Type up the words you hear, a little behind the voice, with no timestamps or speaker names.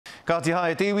Ka te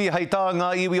hae te iwi, hei tā ngā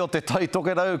iwi o te tai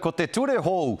toke rau, ko te ture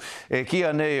hou e kia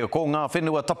nei ko ngā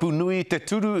whenua tapu nui, te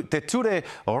ture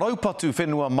raupatu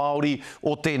whenua Māori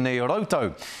o tēnei rautau.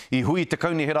 I hui te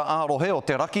kaunihera ārohe o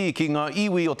te raki ki ngā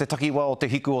iwi o te takiwa o te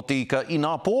hiku o te ika i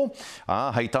nā pō.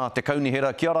 Hei tā te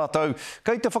kaunihera kia rātou,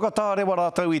 kei te whakatārewa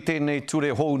rātou i tēnei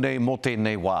ture hou nei mo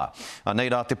tēnei wā.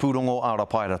 Nei rā te pūrongo a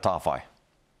Rapaera Tawhai.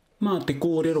 Mā te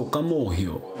kōrero ka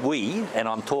mōhio. We, and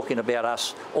I'm talking about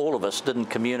us, all of us, didn't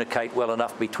communicate well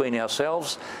enough between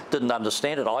ourselves, didn't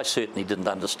understand it. I certainly didn't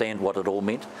understand what it all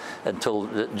meant until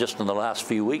just in the last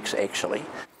few weeks, actually.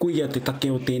 Kuia te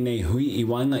take o tēnei hui i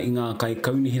wainga i ngā kai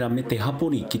kaunihira me te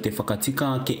hapori ki te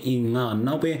whakatika ake i ngā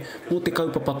nawe o te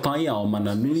kaupapa taia o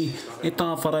mana nui e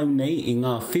tā wharau nei i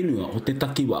ngā whenua o te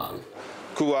takiwa.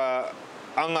 Kua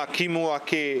anga kimu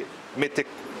ake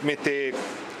me te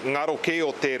ngaro ke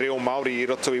o te reo Māori i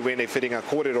roto i wēnei whiringa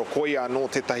kōrero koia anō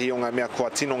tētahi o ngā mea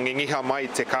kua tino ngingiha mai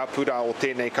te kāpura o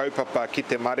tēnei kaupapa ki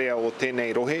te marea o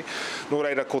tēnei rohe. Nō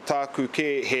reira ko tāku ke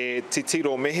he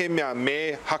titiro mehe mea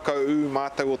me hakau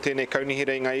mātau o tēnei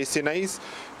kaunihira i ngā SNAs,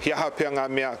 he aha pia ngā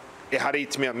mea e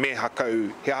harit mea me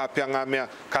hakau, he aha pia ngā mea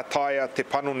ka taia te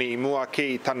panoni i mua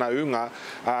ke i tana unga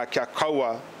kia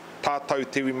kaua tātou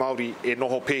te iwi Māori e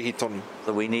noho pēhi tonu.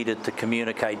 We needed to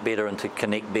communicate better and to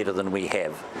connect better than we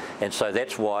have. And so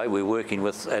that's why we're working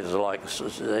with, as I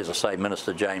say,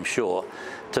 Minister James Shaw,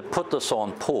 to put this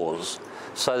on pause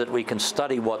so that we can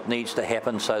study what needs to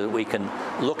happen, so that we can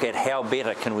look at how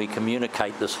better can we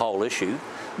communicate this whole issue,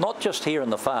 not just here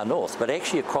in the far north, but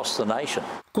actually across the nation.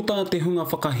 Ko tā te hunga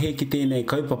whakahe ki tēnei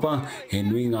kaupapa, he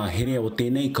nui ngā here o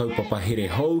tēnei kaupapa here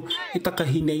hou, e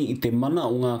takahi nei i te mana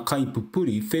o ngā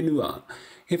kaipupuri whenua.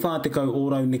 He whā te kau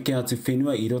ōrau ne kia atu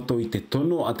whenua i roto i te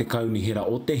tono a te kaunihera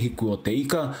o te hiku o te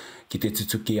ika, ki te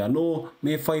tutuki anō,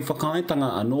 me whai whakaetanga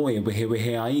anō e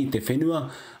wehe ai te whenua,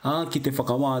 ki te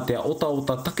whakawātea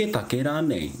ota take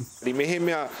rānei. I mehe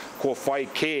mea ko whai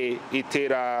ke i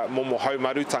tērā momo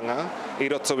haumarutanga, i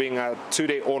roto i ngā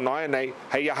ture o nai nei,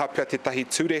 hei aha pia te tahi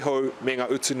ture hou me ngā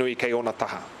utunui kei ona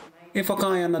taha. E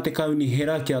whakae ana te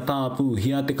kaunihera kia tāpū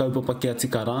hia te kaupapa kia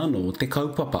tika rāno te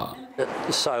kaupapa.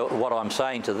 So what I'm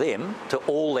saying to them, to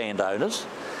all landowners,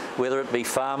 whether it be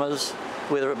farmers,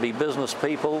 whether it be business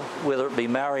people, whether it be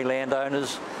Maori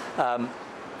landowners,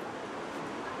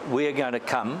 we're going to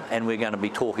come and we're going to be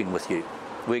talking with you.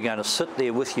 We're going to sit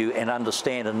there with you and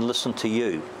understand and listen to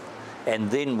you. And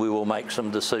then we will make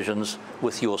some decisions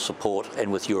with your support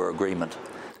and with your agreement.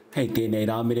 Hei tēnei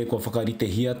rāmere kua whakarite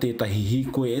hia tētahi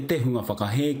hikoe e te hunga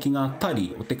whakahe ki ngā tari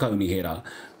o te kaunihera.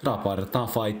 Rapaera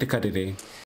Tawhai te Karere.